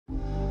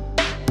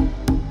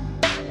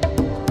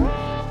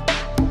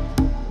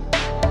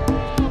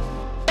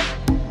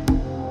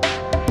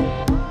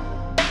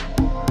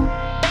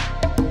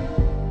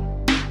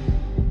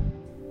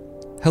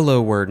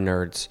Hello, word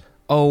nerds.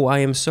 Oh, I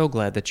am so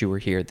glad that you were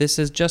here. This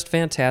is just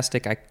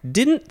fantastic. I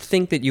didn't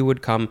think that you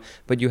would come,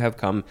 but you have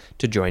come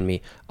to join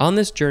me on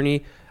this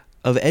journey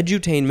of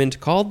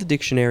edutainment called The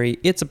Dictionary.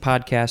 It's a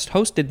podcast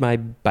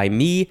hosted by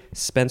me,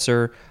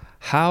 Spencer.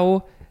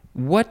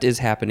 What is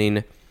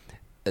happening?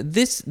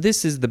 This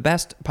is the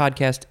best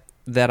podcast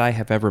that I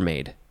have ever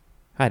made.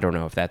 I don't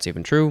know if that's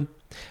even true,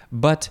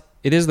 but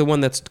it is the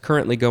one that's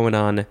currently going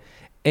on.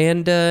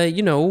 And,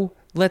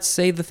 let's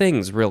say the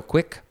things real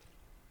quick.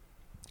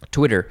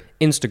 Twitter,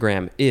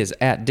 Instagram is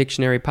at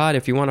DictionaryPod.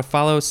 If you want to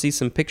follow, see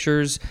some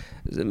pictures,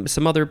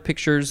 some other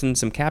pictures and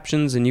some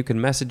captions, and you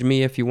can message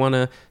me if you want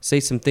to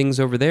say some things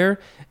over there.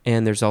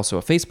 And there's also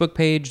a Facebook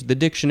page, The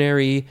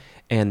Dictionary,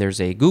 and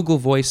there's a Google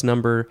Voice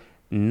number,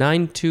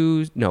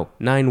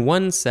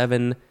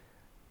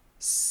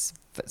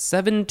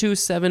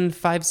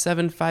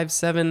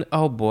 917275757.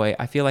 Oh boy,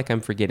 I feel like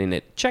I'm forgetting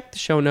it. Check the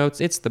show notes.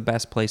 It's the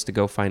best place to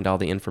go find all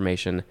the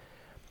information.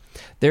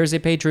 There's a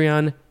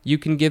Patreon. You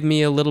can give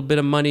me a little bit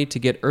of money to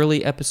get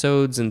early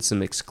episodes and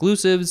some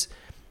exclusives,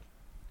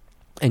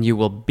 and you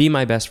will be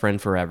my best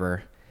friend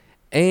forever.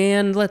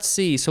 And let's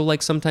see. So,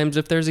 like, sometimes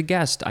if there's a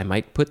guest, I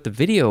might put the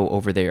video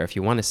over there if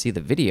you want to see the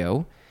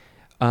video.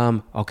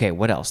 Okay,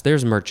 what else?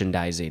 There's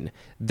merchandising.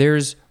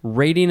 There's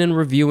rating and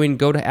reviewing.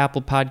 Go to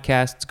Apple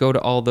Podcasts. Go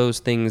to all those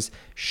things.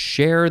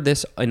 Share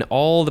this in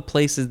all the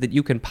places that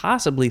you can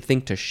possibly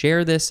think to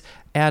share this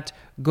at.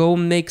 Go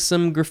make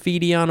some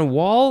graffiti on a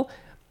wall.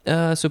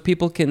 So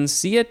people can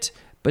see it,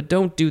 but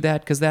don't do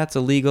that because that's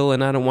illegal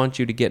and I don't want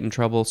you to get in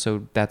trouble,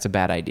 so that's a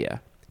bad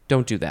idea.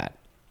 Don't do that.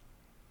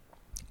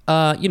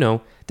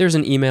 There's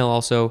an email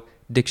also,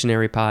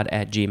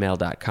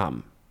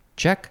 dictionarypod@gmail.com.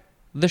 Check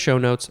the show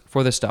notes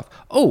for this stuff.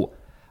 Oh,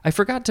 I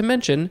forgot to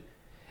mention,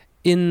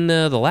 in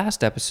the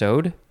last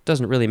episode,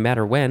 doesn't really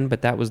matter when,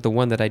 but that was the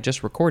one that I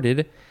just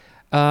recorded,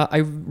 I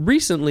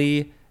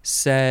recently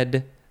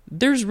said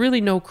there's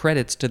really no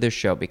credits to this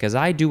show because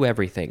I do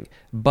everything,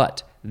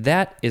 but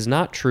that is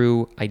not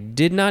true. I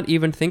did not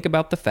even think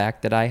about the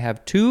fact that I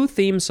have 2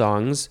 theme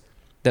songs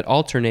that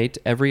alternate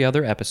every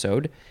other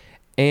episode,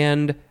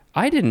 and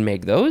I didn't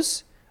make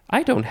those.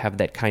 I don't have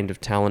that kind of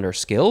talent or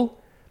skill.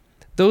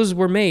 Those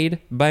were made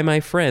by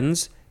my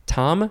friends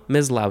Tom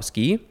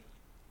Meslowski.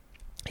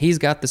 He's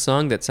got the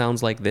song that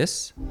sounds like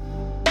this.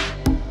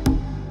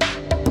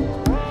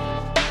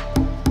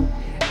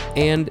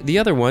 And the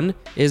other one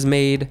is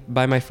made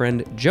by my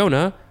friend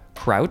Jonah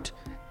Kraut,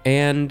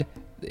 and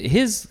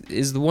his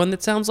is the one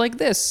that sounds like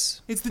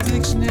this. It's the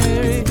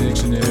dictionary.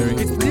 It's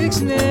the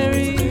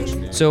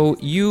dictionary. So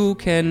you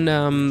can,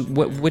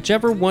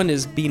 whichever one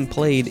is being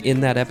played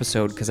in that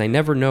episode, because I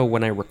never know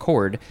when I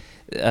record,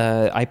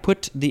 I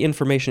put the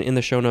information in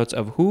the show notes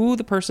of who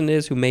the person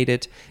is who made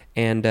it,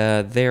 and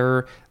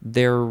their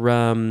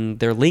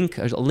link,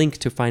 a link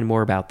to find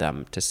more about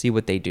them, to see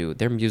what they do,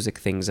 their music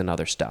things and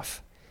other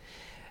stuff.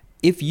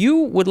 If you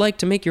would like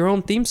to make your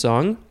own theme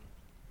song,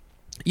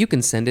 you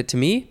can send it to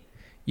me.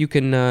 You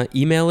can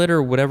email it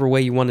or whatever way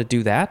you want to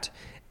do that.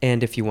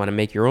 And if you want to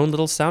make your own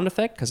little sound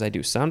effect, because I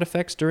do sound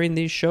effects during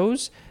these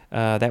shows,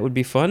 that would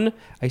be fun.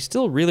 I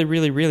still really,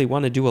 really, really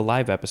want to do a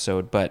live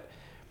episode, but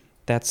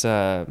that's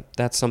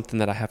something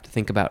that I have to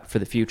think about for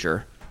the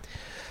future.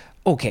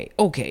 Okay.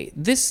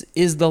 This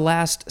is the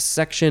last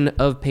section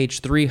of page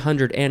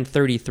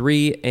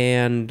 333,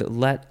 and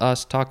let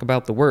us talk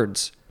about the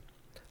words.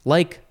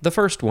 Like the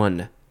first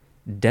one,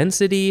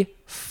 density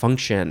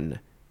function.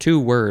 2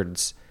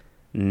 words.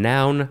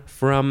 Noun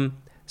from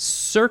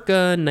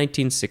circa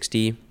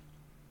 1960.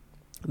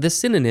 The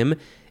synonym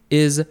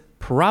is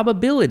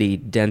probability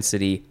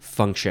density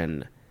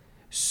function.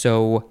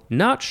 So,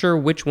 not sure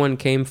which one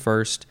came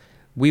first.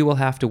 We will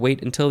have to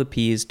wait until the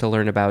P's to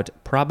learn about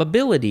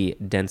probability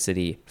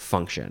density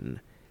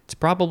function. It's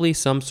probably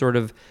some sort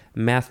of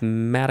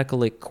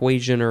mathematical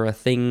equation or a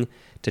thing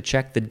to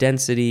check the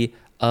density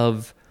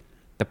of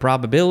the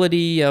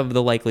probability of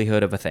the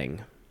likelihood of a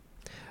thing.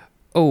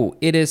 Oh,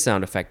 it is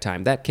sound effect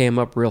time. That came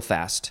up real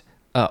fast.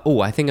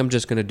 I think I'm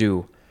just going to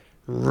do...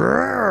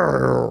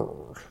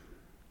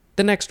 The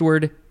next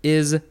word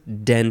is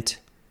dent.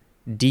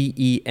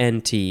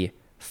 D-E-N-T.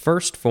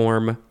 First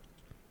form.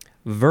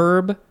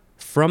 Verb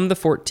from the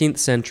 14th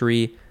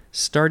century,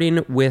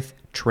 starting with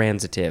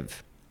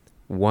transitive.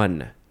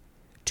 1.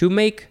 To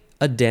make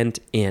a dent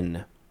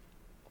in.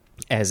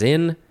 As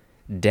in,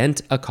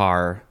 dent a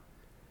car.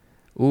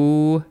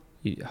 Ooh,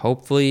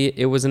 hopefully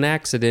it was an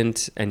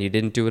accident and you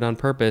didn't do it on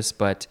purpose,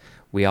 but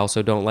we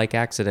also don't like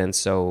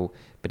accidents,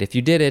 but if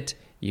you did it,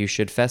 you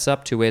should fess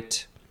up to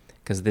it,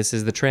 because this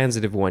is the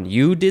transitive one.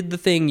 You did the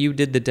thing, you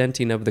did the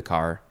denting of the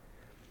car.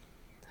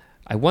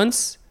 I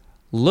once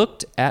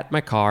looked at my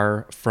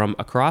car from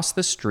across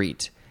the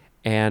street,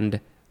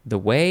 and the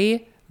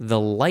way the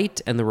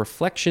light and the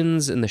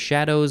reflections and the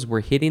shadows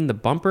were hitting the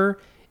bumper,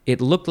 it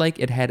looked like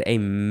it had a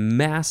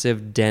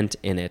massive dent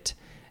in it,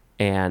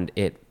 and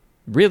it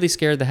really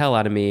scared the hell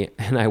out of me,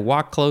 and I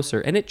walked closer,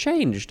 and it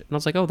changed. And I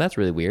was like, oh, that's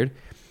really weird.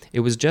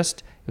 It was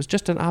just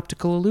an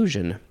optical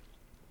illusion.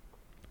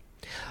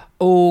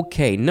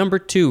 Okay, number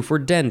 2 for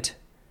dent.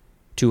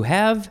 To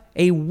have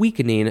a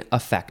weakening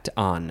effect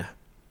on.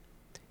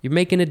 You're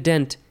making a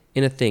dent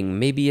in a thing.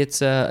 Maybe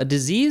it's a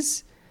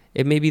disease.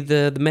 It may be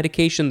the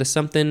medication, the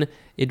something.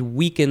 It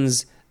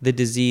weakens the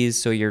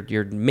disease, so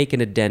you're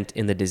making a dent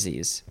in the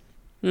disease.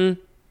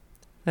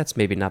 That's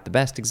maybe not the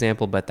best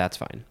example, but that's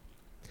fine.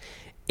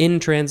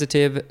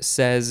 Intransitive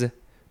says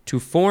to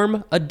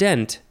form a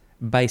dent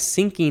by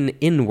sinking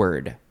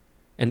inward,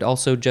 and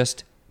also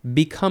just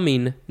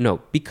become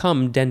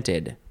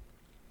dented.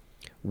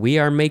 We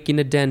are making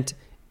a dent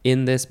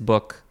in this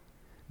book.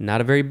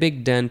 Not a very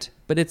big dent,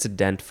 but it's a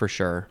dent for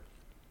sure.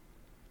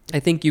 I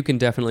think you can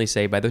definitely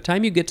say by the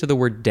time you get to the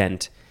word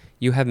dent,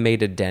 you have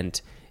made a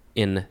dent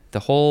in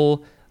the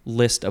whole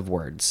list of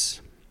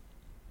words.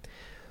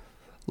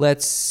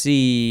 Let's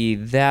see.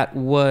 That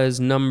was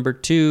number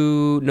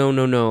 2.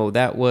 No.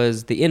 That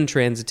was the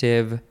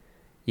intransitive.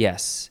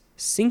 Yes.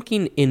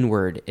 Sinking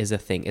inward is a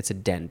thing. It's a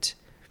dent.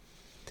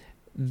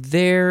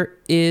 There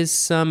is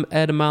some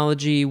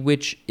etymology,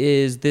 which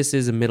is, this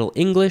is a Middle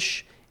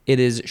English. It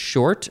is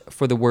short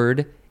for the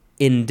word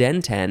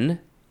indenten,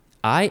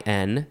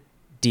 I-N-D-E-N-T-E-N,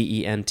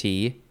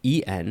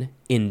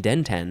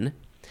 indenten,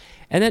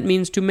 and that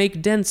means to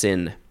make dents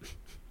in,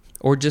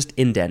 or just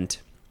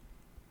indent.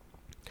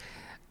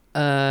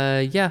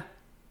 Yeah.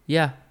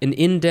 An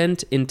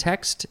indent in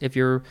text, if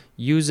you're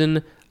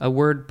using a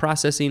word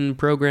processing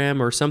program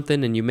or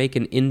something and you make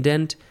an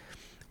indent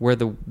where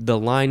the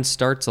line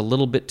starts a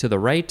little bit to the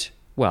right,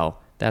 well,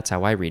 that's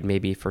how I read.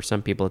 Maybe for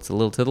some people it's a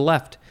little to the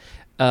left.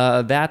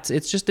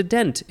 It's just a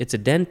dent. It's a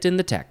dent in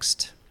the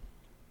text.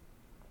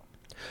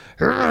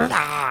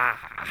 The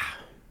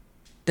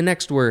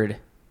next word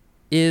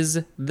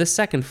is the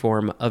second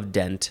form of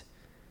dent.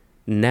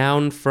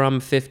 Noun from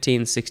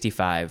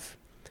 1565.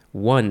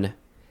 1.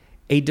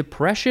 A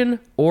depression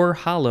or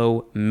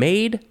hollow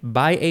made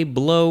by a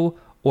blow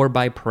or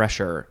by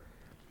pressure.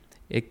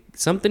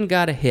 Something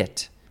got a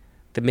hit.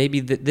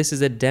 This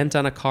is a dent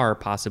on a car,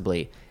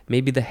 possibly.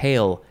 Maybe the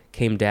hail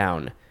came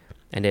down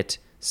and it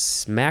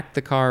smacked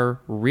the car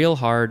real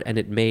hard and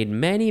it made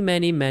many,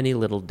 many, many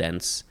little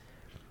dents.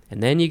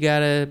 And then you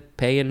gotta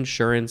pay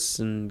insurance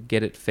and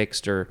get it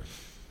fixed, or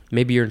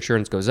maybe your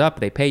insurance goes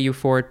up, they pay you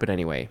for it, but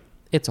anyway,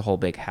 it's a whole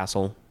big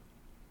hassle.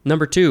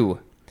 Number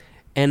 2,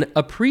 an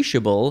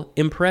appreciable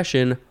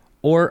impression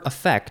or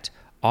effect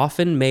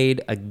often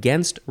made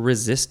against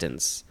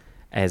resistance,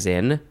 as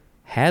in,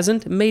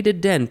 hasn't made a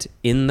dent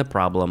in the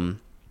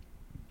problem.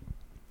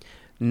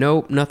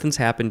 Nope, nothing's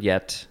happened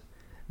yet.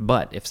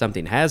 But if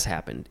something has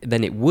happened,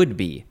 then it would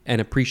be an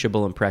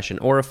appreciable impression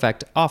or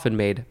effect often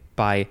made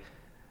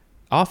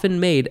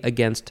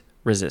against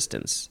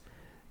resistance.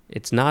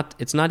 It's not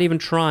even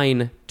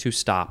trying to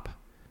stop.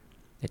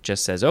 It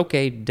just says,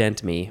 okay,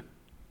 dent me.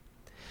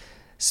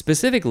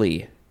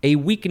 Specifically, a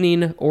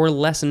weakening or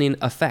lessening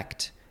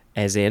effect,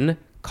 as in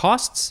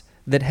costs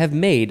that have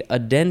made a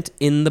dent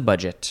in the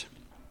budget.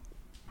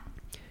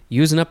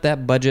 Using up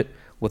that budget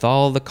with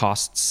all the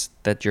costs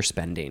that you're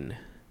spending.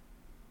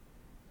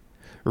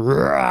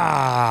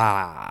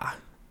 Rah!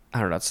 I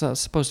don't know, it's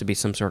supposed to be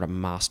some sort of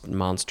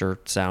monster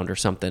sound or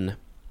something.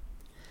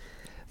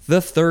 The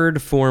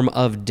third form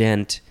of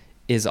dent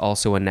is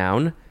also a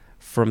noun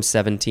from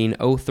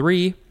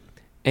 1703,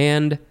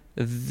 and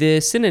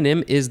the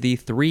synonym is the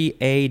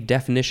 3A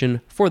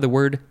definition for the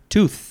word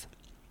tooth.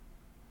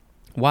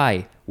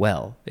 Why?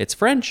 Well, it's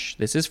French.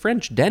 This is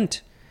French,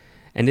 dent,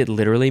 and it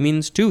literally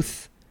means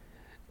tooth.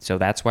 So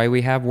that's why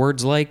we have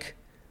words like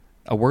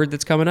a word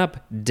that's coming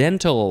up,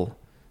 dental.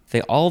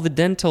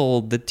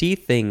 The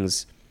teeth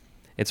things.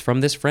 It's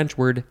from this French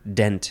word,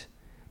 dent.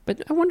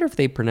 But I wonder if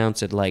they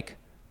pronounce it like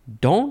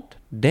don't,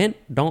 dent,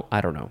 don't,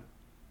 I don't know.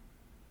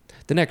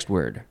 The next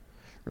word,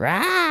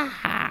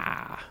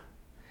 rah.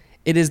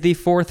 It is the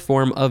fourth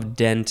form of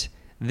dent.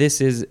 This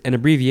is an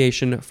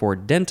abbreviation for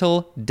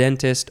dental,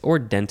 dentist, or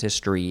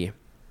dentistry.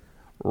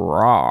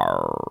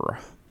 Rawr.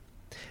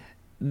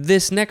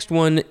 This next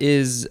one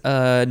is,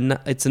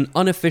 it's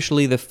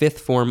unofficially the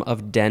fifth form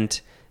of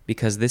dent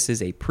because this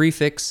is a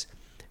prefix.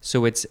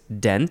 So it's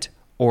dent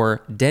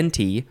or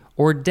denti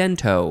or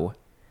dento.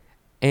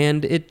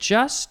 And it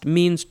just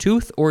means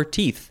tooth or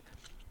teeth,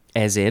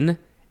 as in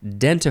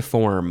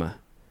dentiform,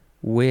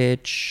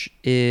 which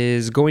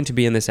is going to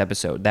be in this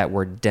episode, that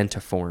word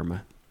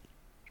dentiform.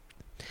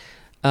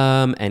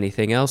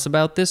 Anything else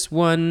about this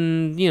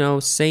one?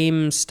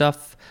 Same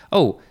stuff.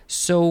 Oh,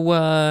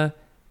 so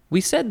we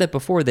said that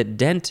before that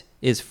dent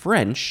is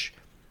French,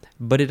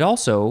 but it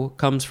also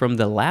comes from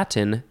the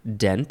Latin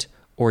dent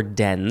or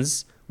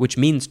dens, which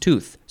means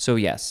tooth. So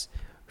yes,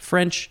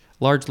 French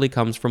largely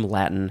comes from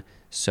Latin,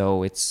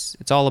 so it's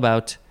all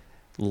about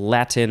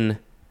Latin,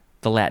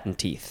 the Latin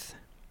teeth.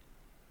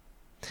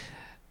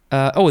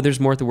 There's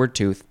more to the word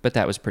tooth, but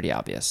that was pretty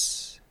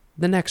obvious.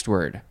 The next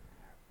word,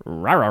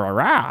 rah, rah, rah,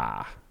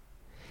 rah.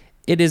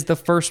 It is the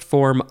first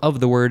form of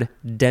the word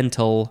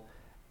dental,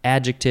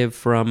 adjective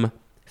from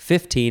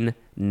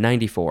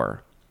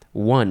 1594.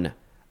 1.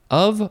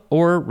 Of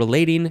or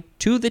relating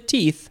to the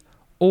teeth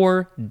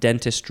or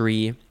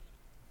dentistry.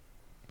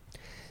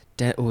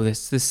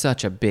 This is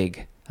such a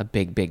big a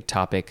big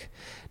topic.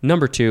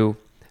 Number 2,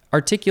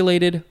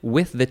 articulated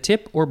with the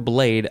tip or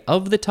blade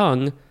of the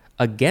tongue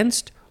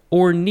against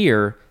or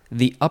near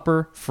the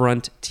upper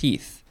front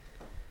teeth.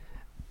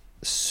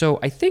 So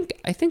I think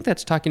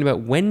that's talking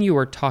about when you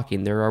are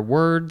talking. There are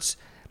words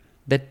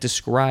that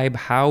describe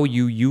how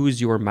you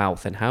use your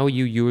mouth and how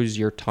you use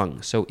your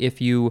tongue. So if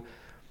you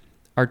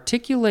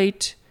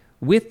articulate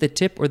with the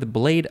tip or the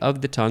blade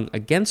of the tongue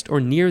against or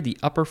near the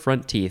upper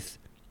front teeth,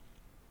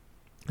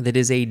 that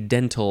is a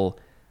dental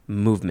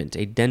movement,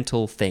 a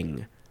dental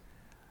thing.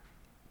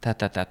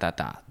 That's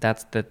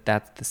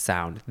the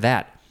sound.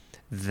 The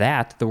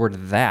word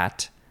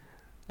that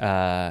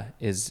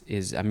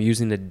is I'm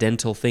using a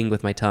dental thing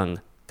with my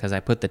tongue because I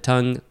put the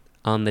tongue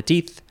on the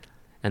teeth,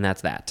 and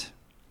that's that.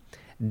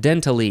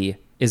 Dentally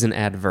is an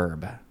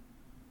adverb.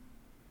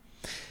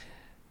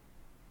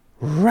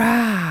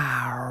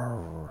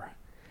 Rawr.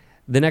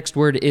 The next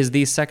word is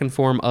the second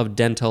form of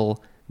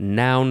dental,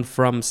 noun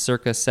from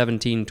circa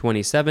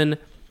 1727,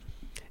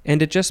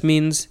 and it just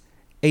means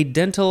a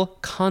dental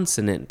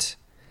consonant.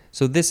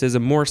 So this is a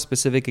more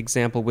specific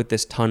example with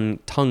this tongue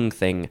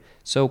thing.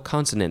 So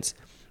consonants,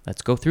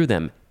 let's go through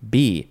them.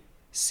 B,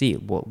 C.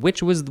 Well,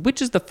 which is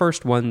the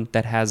first one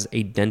that has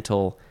a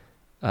dental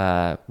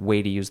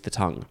way to use the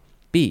tongue?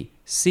 B,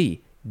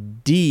 C,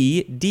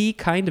 D. D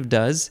kind of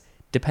does,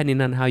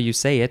 depending on how you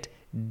say it.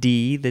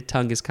 D, the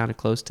tongue is kind of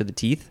close to the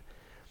teeth.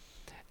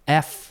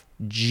 F,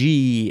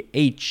 G,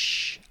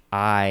 H,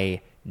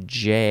 I,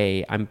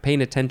 J. I'm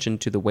paying attention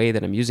to the way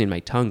that I'm using my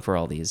tongue for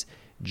all these.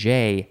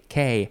 J,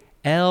 K,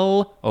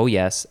 L. Oh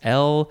yes,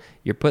 L.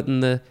 You're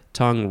putting the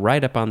tongue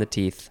right up on the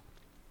teeth.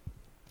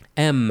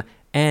 M,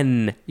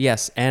 N.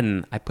 Yes,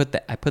 N. I put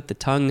the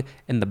tongue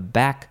in the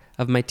back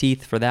of my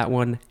teeth for that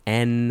one.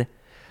 N.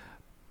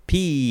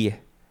 P.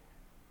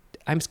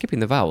 I'm skipping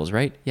the vowels,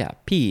 right? Yeah.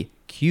 P,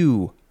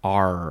 Q,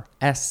 R,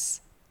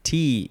 S,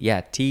 T.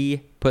 Yeah,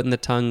 T. Putting the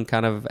tongue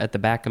kind of at the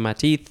back of my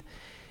teeth.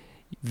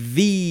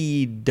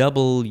 V,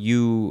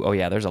 W. Oh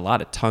yeah, there's a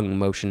lot of tongue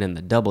motion in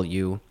the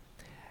W.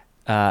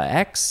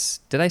 X.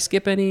 Did I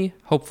skip any?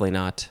 Hopefully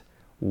not.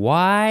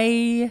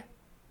 Y.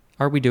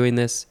 Are we doing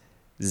this?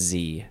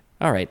 Z.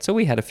 All right, so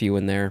we had a few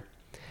in there.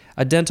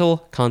 A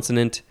dental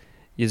consonant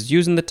is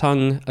using the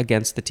tongue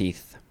against the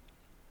teeth.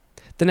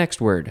 The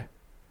next word.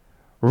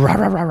 Rah,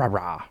 rah, rah, rah,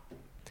 rah.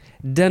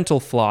 Dental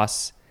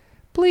floss.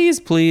 Please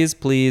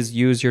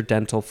use your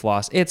dental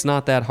floss. It's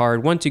not that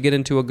hard. Once you get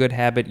into a good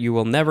habit, you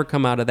will never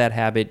come out of that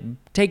habit.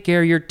 Take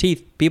care of your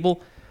teeth,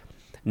 people.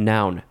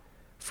 Noun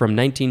from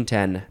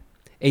 1910.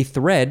 A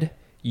thread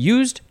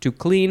used to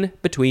clean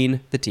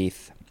between the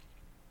teeth.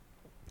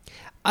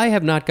 I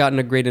have not gotten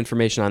a great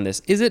information on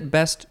this. Is it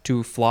best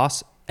to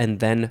floss and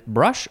then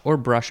brush or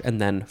brush and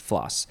then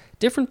floss?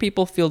 Different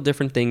people feel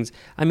different things.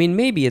 I mean,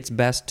 maybe it's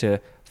best to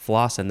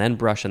floss and then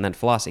brush and then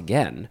floss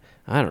again.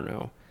 I don't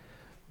know.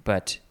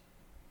 But,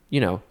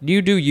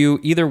 you do you.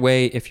 Either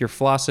way, if you're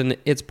flossing,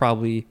 it's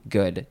probably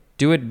good.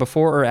 Do it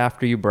before or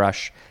after you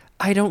brush.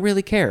 I don't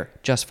really care.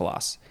 Just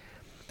floss.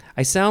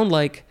 I sound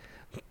like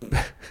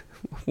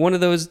one of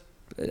those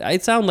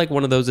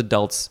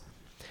adults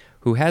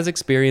who has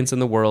experience in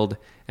the world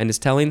and is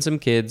telling some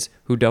kids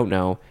who don't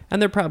know,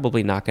 and they're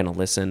probably not going to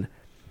listen.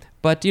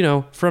 But,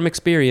 from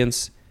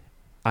experience,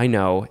 I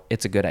know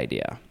it's a good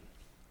idea.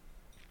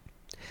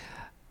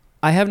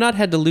 I have not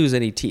had to lose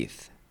any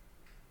teeth.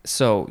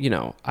 So,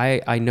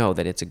 I know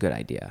that it's a good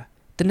idea.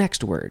 The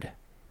next word.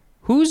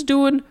 Who's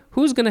going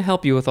to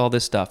help you with all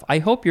this stuff? I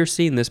hope you're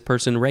seeing this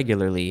person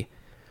regularly.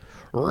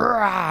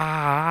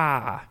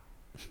 Rah!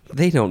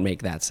 They don't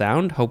make that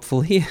sound,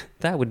 hopefully.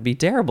 That would be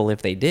terrible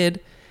if they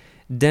did.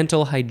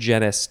 Dental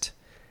hygienist.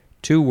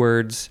 2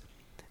 words.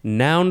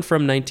 Noun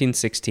from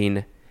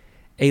 1916.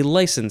 A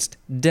licensed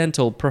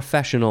dental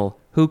professional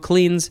who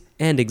cleans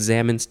and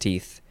examines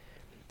teeth.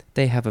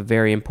 They have a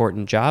very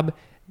important job.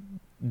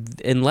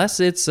 Unless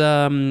it's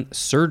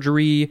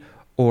surgery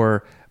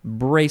or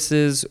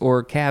braces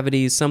or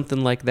cavities,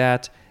 something like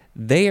that,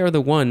 they are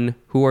the one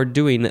who are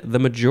doing the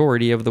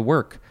majority of the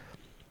work.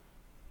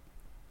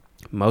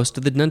 Most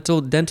of the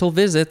dental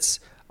visits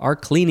are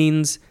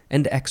cleanings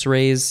and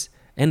x-rays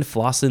and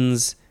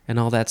flossins and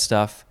all that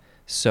stuff.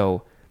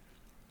 So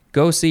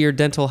go see your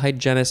dental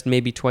hygienist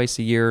maybe twice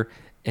a year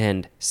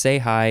and say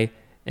hi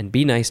and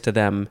be nice to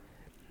them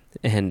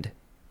and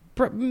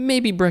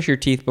maybe brush your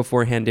teeth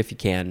beforehand if you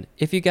can.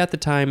 If you got the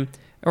time,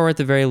 or at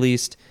the very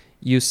least,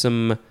 use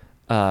some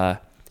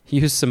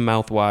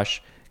mouthwash,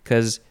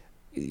 because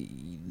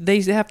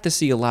they have to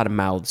see a lot of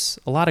mouths,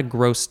 a lot of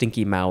gross,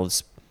 stinky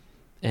mouths,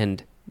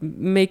 and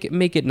make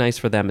it nice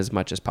for them as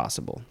much as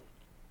possible.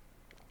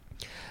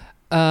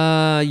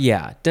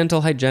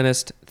 Dental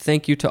hygienist.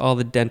 Thank you to all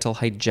the dental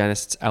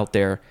hygienists out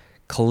there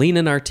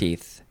cleaning our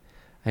teeth.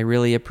 I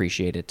really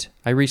appreciate it.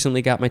 I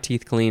recently got my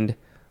teeth cleaned.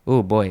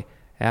 Oh boy,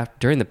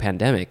 during the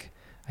pandemic,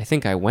 I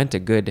think I went a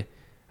good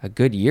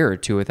year or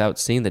two without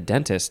seeing the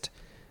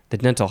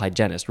dental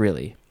hygienist,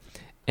 really.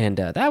 And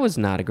that was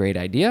not a great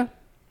idea.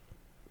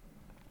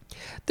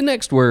 The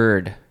next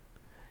word.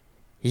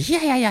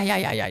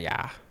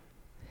 Yeah.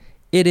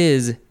 It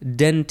is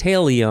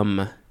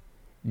dentalium.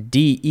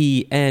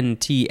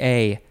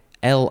 Dentalium.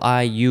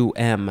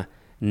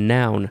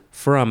 Noun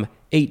from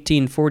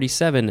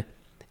 1847.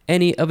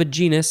 Any of a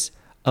genus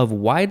of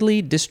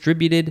widely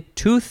distributed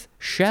tooth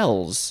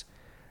shells.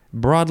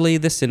 Broadly,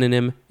 the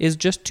synonym is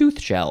just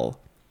tooth shell.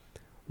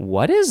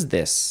 What is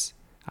this?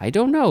 I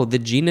don't know. The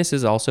genus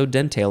is also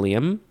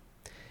Dentalium.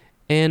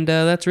 And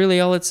that's really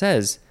all it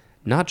says.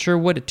 Not sure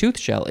what a tooth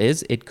shell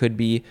is. It could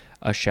be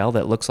a shell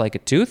that looks like a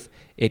tooth.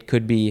 It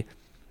could be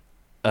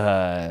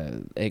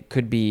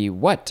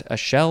what? A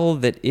shell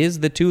that is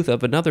the tooth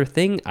of another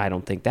thing? I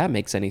don't think that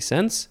makes any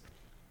sense.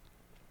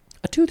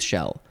 A tooth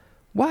shell.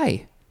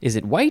 Why? Is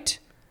it white?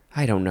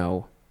 I don't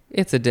know.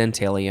 It's a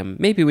dentalium.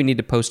 Maybe we need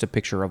to post a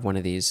picture of one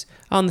of these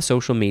on the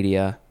social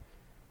media.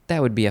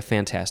 That would be a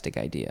fantastic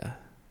idea.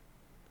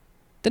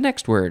 The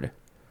next word.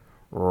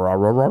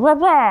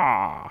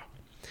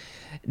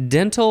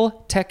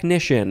 Dental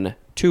technician.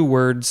 2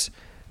 words.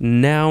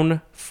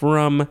 Noun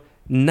from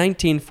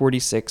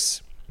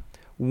 1946.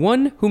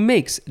 One who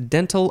makes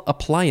dental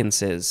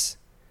appliances.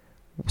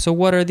 So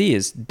what are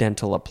these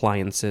dental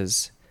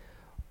appliances?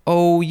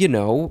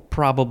 Oh,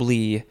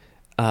 probably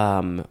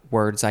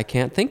words I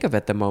can't think of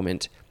at the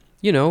moment.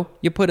 You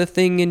put a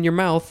thing in your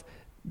mouth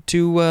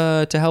to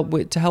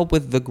help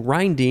with the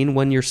grinding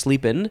when you're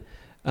sleeping.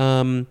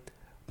 Man,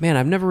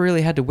 I've never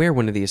really had to wear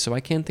one of these, so I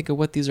can't think of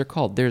what these are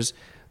called.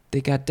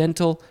 They got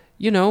dental.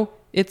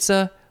 It's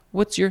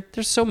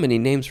there's so many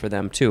names for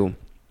them too.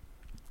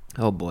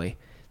 Oh boy,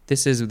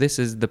 this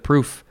is the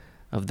proof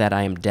of that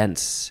I am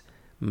dense.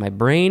 My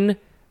brain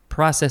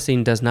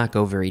processing does not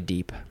go very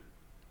deep.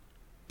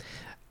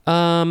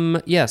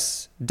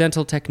 Yes,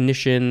 dental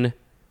technician.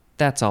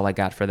 That's all I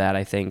got for that,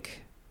 I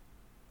think.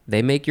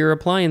 They make your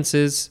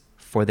appliances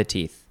for the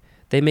teeth.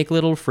 They make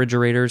little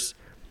refrigerators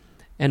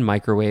and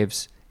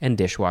microwaves and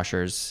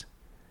dishwashers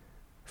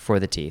for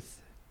the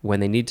teeth when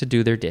they need to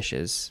do their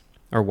dishes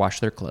or wash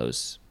their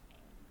clothes.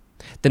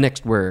 The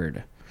next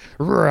word.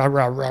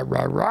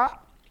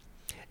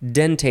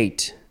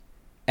 Dentate.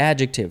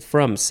 Adjective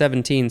from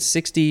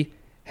 1760.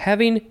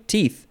 Having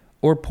teeth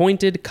or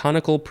pointed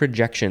conical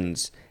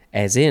projections,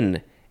 as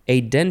in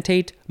a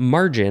dentate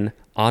margin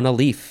on a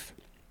leaf.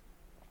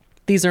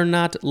 These are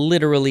not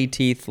literally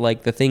teeth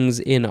like the things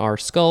in our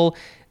skull.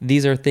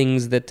 These are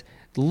things that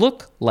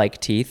look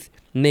like teeth.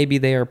 Maybe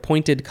they are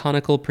pointed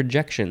conical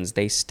projections.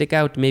 They stick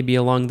out maybe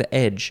along the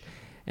edge,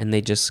 and they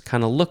just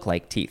kind of look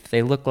like teeth.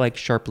 They look like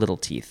sharp little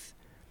teeth.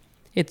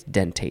 It's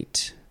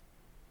dentate.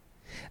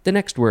 The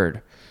next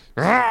word.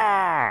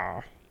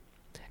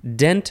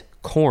 Dent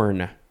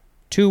corn.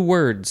 2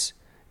 words.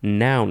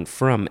 Noun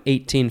from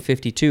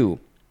 1852.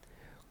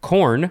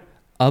 Corn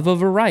of a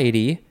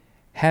variety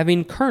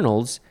having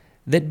kernels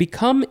that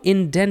become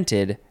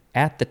indented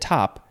at the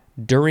top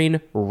during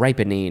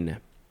ripening.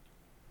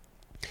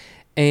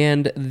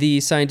 And the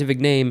scientific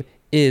name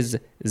is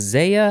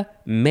Zea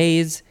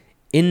mays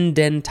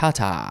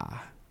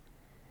indentata.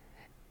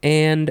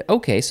 And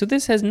okay, so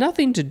this has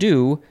nothing to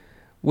do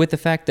with the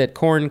fact that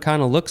corn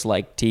kind of looks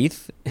like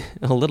teeth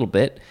a little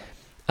bit.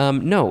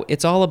 No,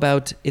 it's all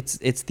about,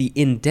 it's the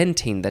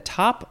indenting. The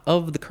top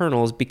of the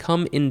kernels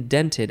become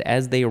indented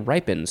as they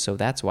ripen, so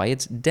that's why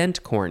it's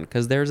dent corn,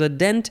 because there's a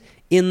dent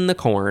in the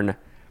corn.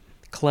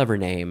 Clever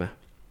name.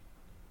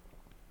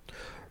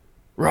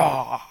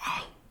 The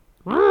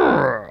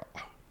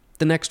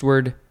next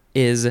word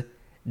is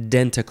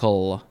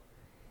denticle.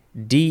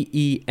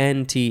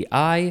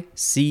 Denticle.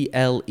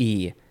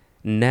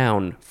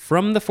 Noun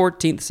from the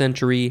 14th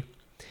century.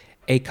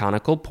 A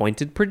conical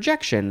pointed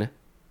projection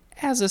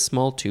as a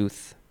small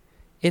tooth.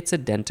 It's a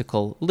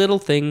denticle, little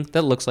thing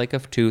that looks like a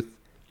tooth,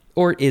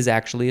 or is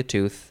actually a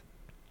tooth.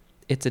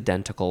 It's a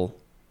denticle.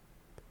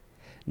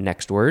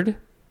 Next word.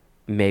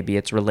 Maybe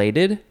it's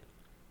related.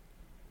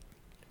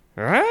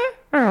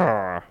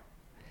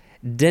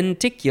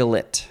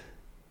 Denticulate.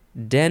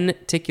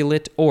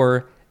 Denticulate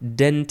or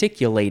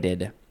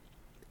denticulated.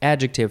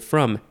 Adjective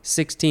from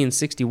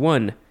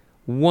 1661.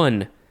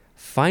 1.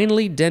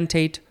 Finely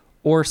dentate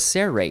or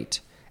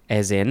serrate,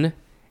 as in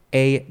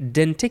a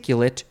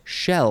denticulate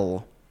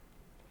shell.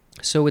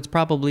 So it's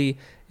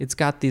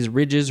got these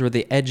ridges, or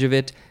the edge of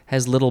it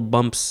has little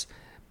bumps,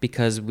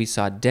 because we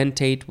saw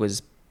dentate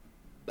was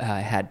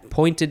had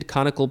pointed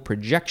conical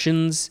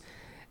projections,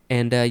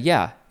 and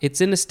it's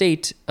in a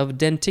state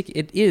of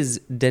it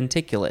is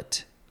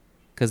denticulate,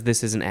 because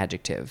this is an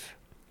adjective.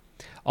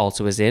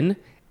 Also as in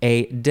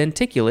a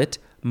denticulate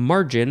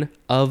margin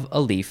of a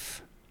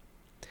leaf.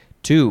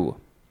 2.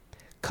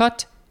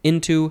 Cut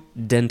into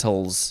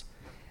dentals.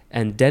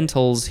 And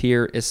dentals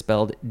here is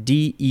spelled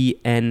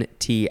D-E-N-T-I-L-S,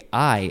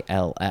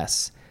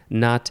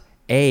 not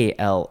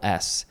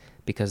A-L-S,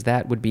 because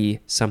that would be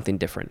something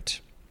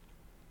different.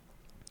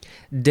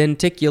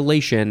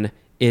 Denticulation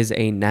is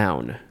a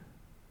noun.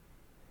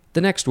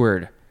 The next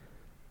word.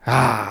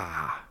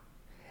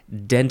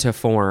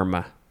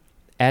 Dentiform.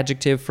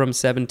 Adjective from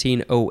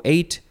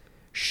 1708,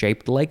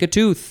 shaped like a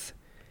tooth.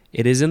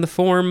 It is in the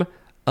form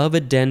of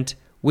a dent,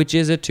 which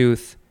is a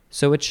tooth,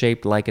 so it's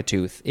shaped like a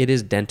tooth. It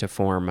is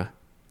dentiform.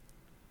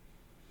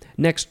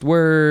 Next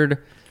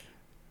word.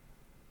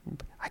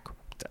 I'm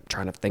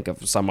trying to think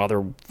of some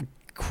other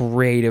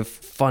creative,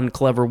 fun,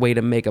 clever way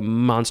to make a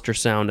monster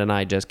sound, and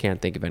I just can't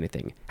think of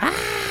anything.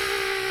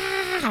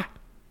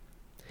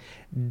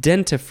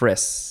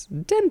 Dentifrice.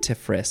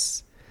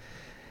 Dentifrice.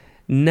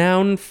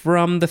 Noun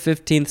from the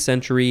 15th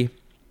century.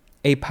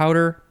 A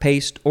powder,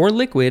 paste, or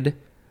liquid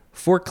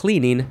for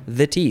cleaning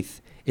the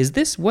teeth. Is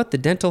this what the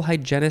dental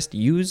hygienist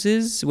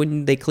uses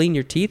when they clean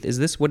your teeth? Is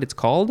this what it's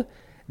called?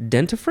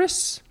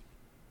 Dentifrice?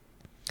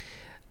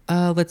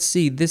 Let's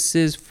see. This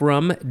is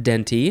from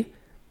denti.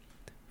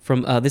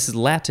 This is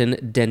Latin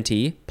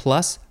denti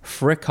plus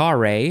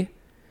fricare,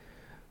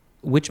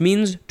 which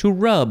means to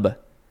rub.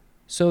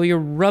 So you're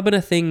rubbing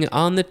a thing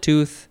on the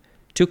tooth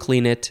to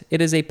clean it.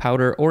 It is a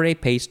powder or a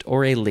paste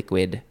or a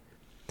liquid.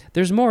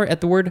 There's more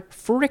at the word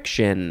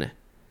friction.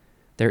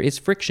 There is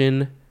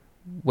friction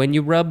when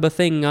you rub a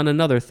thing on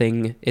another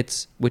thing,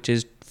 which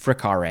is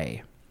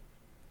fricare.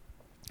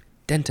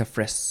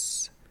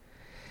 Dentifrice.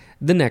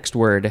 The next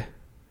word,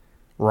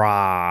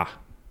 ra.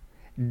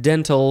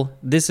 Dental,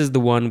 this is the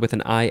one with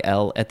an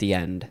IL at the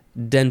end.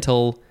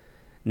 Dental,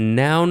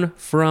 noun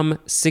from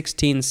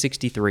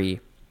 1663.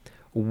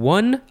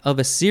 One of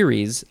a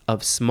series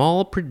of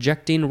small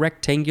projecting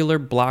rectangular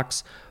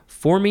blocks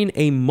forming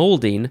a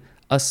molding,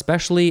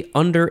 especially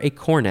under a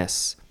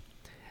cornice.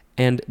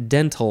 And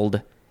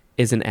dentaled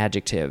is an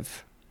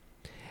adjective.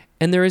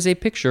 And there is a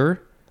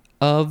picture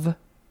of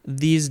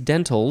these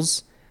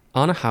dentals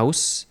on a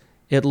house.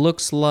 It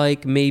looks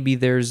like maybe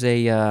there's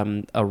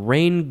a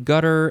rain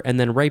gutter, and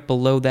then right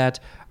below that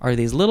are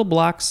these little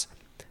blocks.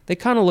 They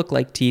kind of look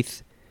like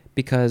teeth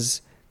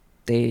because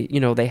they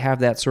have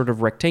that sort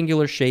of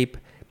rectangular shape,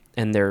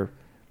 and they're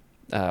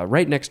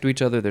right next to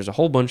each other. There's a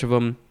whole bunch of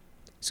them.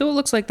 So it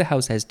looks like the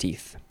house has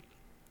teeth.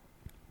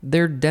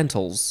 They're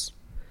dentals.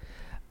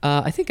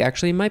 I think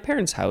actually my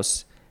parents'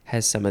 house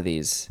has some of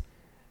these.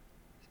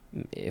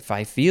 If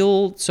I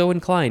feel so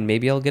inclined,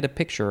 maybe I'll get a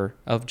picture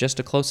of just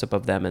a close-up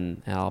of them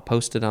and I'll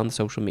post it on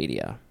social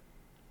media.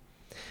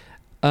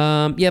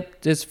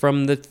 Yep, it's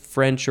from the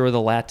French or the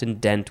Latin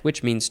dent,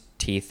 which means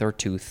teeth or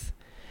tooth.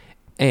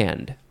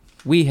 And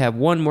we have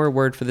one more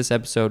word for this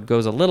episode,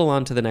 goes a little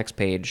on to the next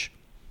page.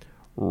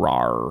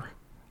 Rar.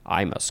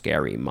 I'm a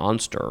scary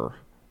monster.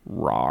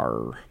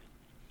 Rar.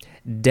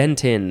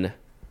 Dentin,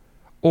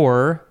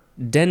 or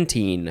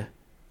dentine,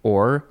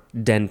 or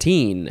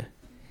dentine.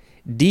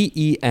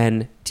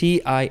 D-E-N-T-I-N.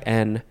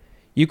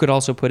 You could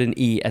also put an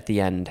E at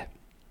the end.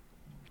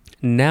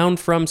 Noun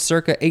from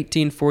circa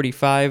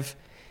 1845.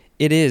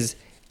 It is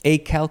a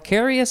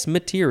calcareous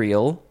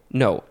material.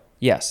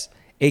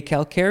 A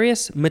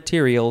calcareous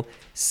material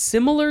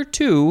similar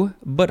to,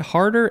 but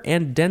harder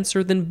and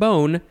denser than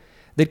bone,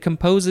 that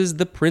composes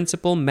the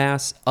principal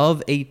mass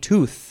of a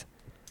tooth.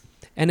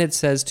 And it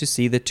says to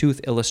see the tooth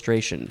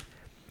illustration.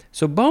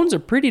 So bones are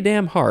pretty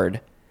damn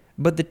hard,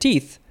 but the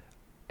teeth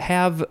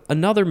have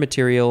another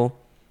material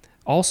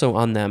also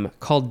on them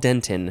called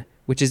dentin,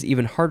 which is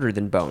even harder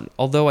than bone.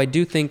 Although I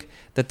do think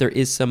that there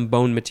is some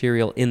bone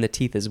material in the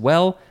teeth as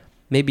well,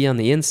 maybe on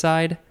the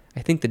inside.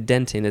 I think the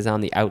dentin is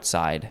on the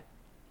outside.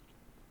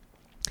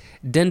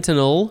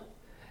 Dentinal,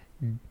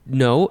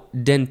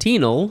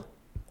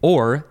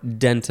 or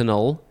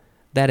dentinal,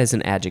 that is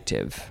an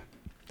adjective.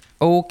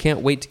 Oh,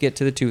 can't wait to get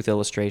to the tooth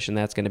illustration.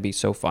 That's going to be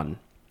so fun.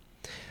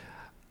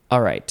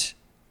 All right,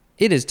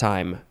 it is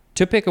time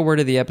to pick a word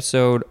of the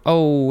episode.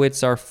 Oh,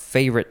 it's our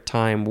favorite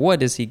time.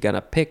 What is he going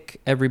to pick,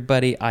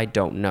 everybody? I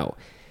don't know.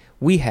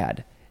 We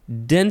had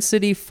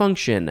density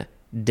function,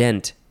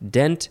 dent,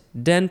 dent,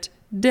 dent,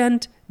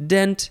 dent,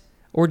 dent,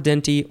 or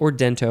denty, or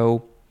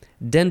dento,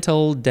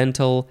 dental,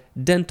 dental,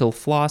 dental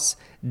floss,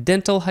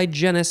 dental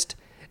hygienist,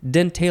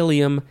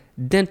 dentalium,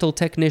 dental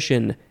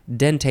technician,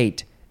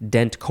 dentate,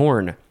 dent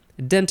corn,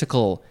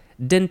 denticle,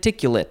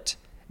 denticulate,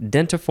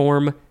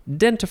 dentiform,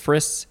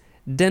 dentifrice,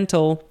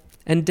 dental,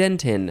 and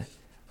dentin.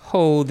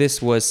 Oh,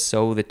 this was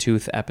so the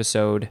tooth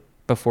episode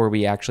before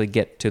we actually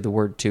get to the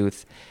word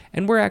tooth.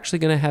 And we're actually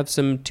going to have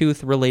some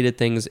tooth-related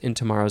things in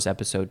tomorrow's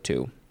episode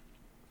too.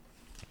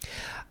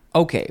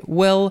 Okay,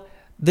 well,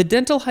 the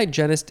dental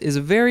hygienist is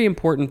a very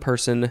important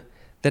person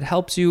that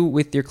helps you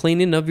with your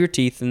cleaning of your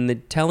teeth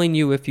and telling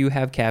you if you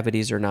have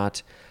cavities or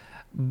not.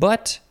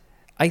 But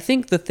I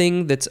think the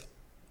thing that's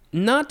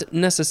not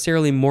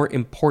necessarily more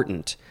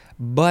important,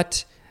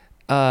 but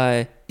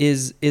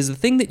is the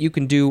thing that you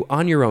can do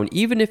on your own.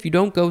 Even if you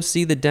don't go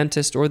see the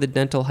dentist or the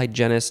dental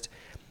hygienist,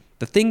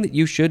 the thing that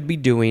you should be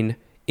doing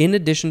in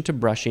addition to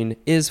brushing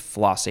is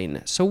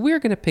flossing. So we're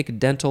going to pick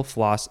dental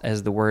floss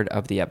as the word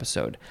of the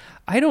episode.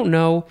 I don't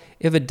know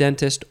if a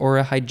dentist or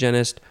a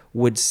hygienist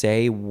would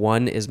say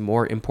one is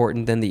more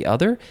important than the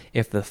other,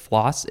 if the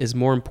floss is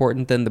more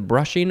important than the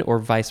brushing or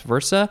vice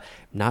versa.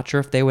 Not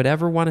sure if they would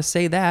ever want to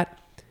say that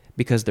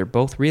because they're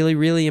both really,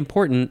 really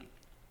important.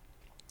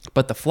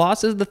 But the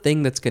floss is the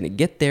thing that's going to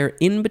get there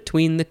in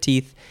between the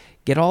teeth,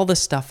 get all the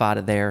stuff out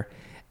of there,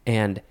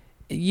 and,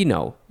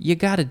 you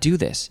got to do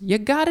this. You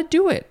got to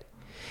do it.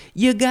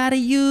 You gotta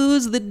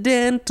use the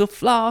dental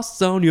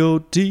floss on your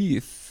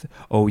teeth.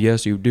 Oh,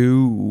 yes, you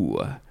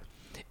do.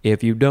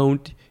 If you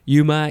don't,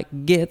 you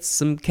might get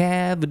some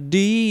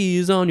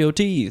cavities on your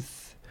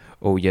teeth.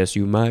 Oh, yes,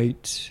 you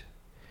might.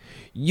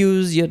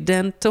 Use your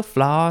dental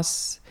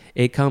floss.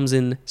 It comes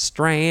in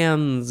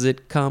strands.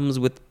 It comes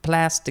with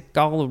plastic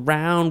all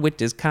around,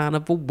 which is kind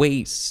of a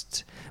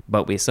waste.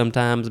 But we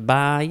sometimes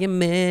buy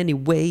them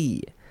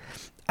anyway.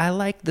 I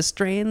like the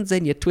strands,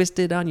 and you twist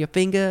it on your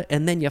finger,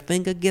 and then your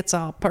finger gets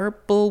all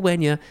purple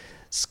when you're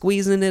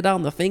squeezing it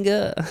on the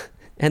finger.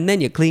 And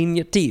then you clean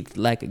your teeth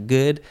like a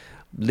good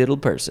little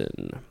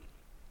person.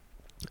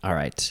 All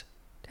right.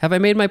 Have I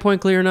made my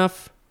point clear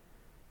enough?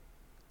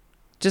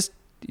 Just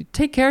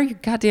take care of your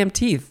goddamn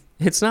teeth.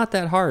 It's not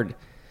that hard.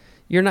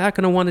 You're not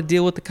going to want to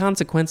deal with the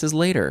consequences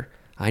later.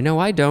 I know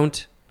I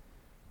don't.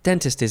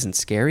 Dentist isn't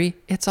scary.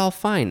 It's all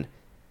fine.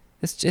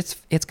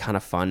 It's kind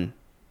of fun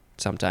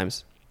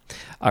sometimes.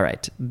 All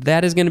right.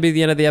 That is going to be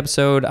the end of the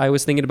episode. I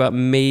was thinking about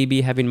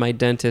maybe having my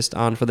dentist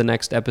on for the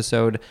next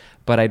episode,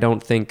 but I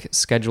don't think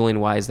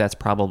scheduling-wise that's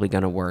probably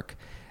going to work.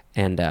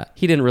 And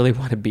he didn't really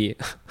want to be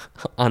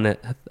on a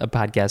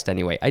podcast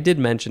anyway. I did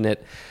mention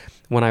it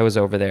when I was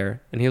over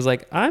there, and he was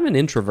like, I'm an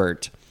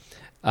introvert.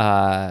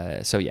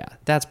 So yeah,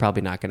 that's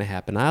probably not going to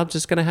happen. I'm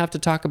just going to have to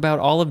talk about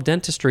all of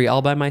dentistry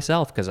all by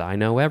myself because I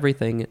know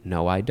everything.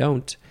 No, I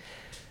don't.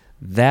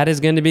 That is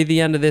going to be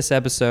the end of this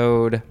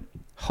episode.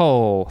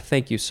 Oh,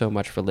 thank you so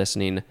much for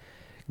listening.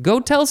 Go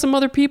tell some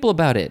other people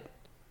about it.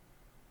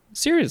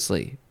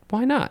 Seriously,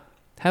 why not?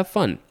 Have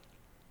fun.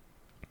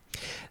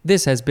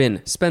 This has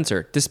been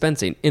Spencer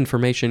dispensing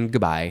information.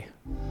 Goodbye.